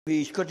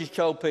The Scottish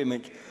Child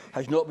Payment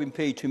has not been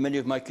paid to many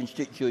of my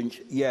constituents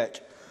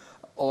yet.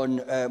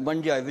 On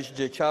Monday, I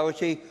visited a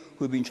charity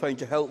who have been trying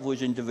to help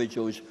those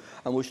individuals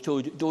and was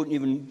told, don't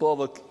even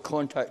bother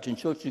contacting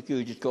Social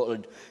Security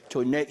Scotland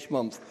until next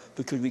month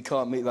because we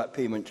can't make that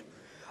payment.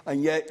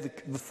 And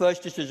yet, the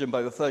first decision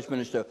by the First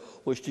Minister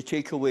was to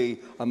take away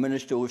a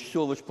minister with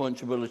sole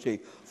responsibility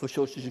for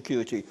Social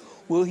Security.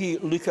 Will he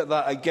look at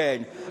that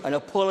again and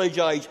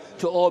apologise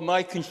to all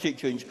my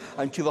constituents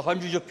and to the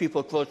hundreds of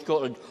people across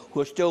Scotland who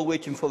are still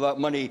waiting for that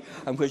money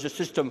and there's a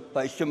system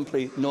that is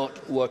simply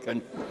not working?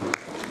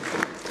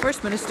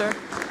 First Minister.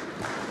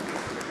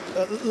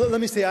 Let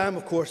me say I am,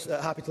 of course,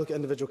 happy to look at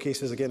individual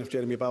cases again if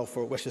Jeremy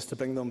Balfour wishes to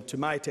bring them to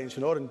my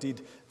attention, or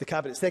indeed the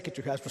Cabinet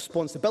Secretary who has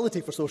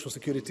responsibility for social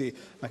security,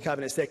 my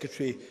Cabinet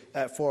Secretary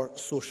for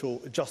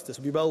social justice.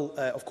 We will,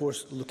 of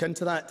course, look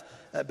into that.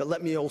 But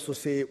let me also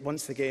say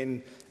once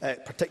again,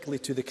 particularly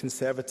to the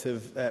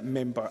Conservative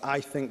member, I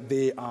think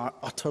they are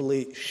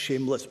utterly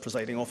shameless,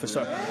 presiding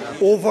officer.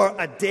 Over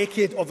a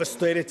decade of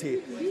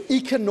austerity,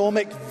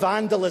 economic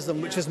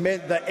vandalism, which has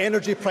meant that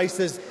energy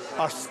prices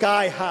are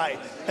sky high,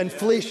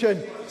 inflation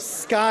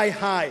sky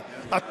high,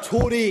 a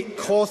Tory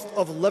cost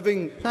of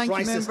living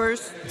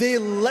crisis. They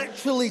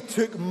literally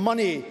took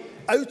money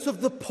out of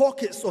the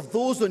pockets of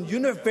those on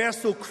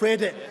universal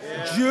credit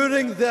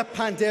during the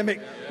pandemic.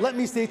 Let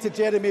me say to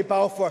Jeremy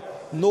Balfour,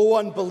 no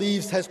one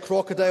believes his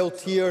crocodile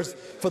tears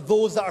for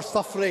those that are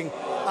suffering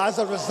as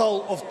a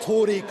result of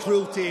Tory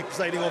cruelty,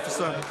 presiding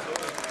officer.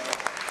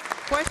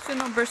 Question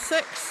number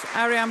 6,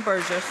 Ariane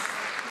Burgess.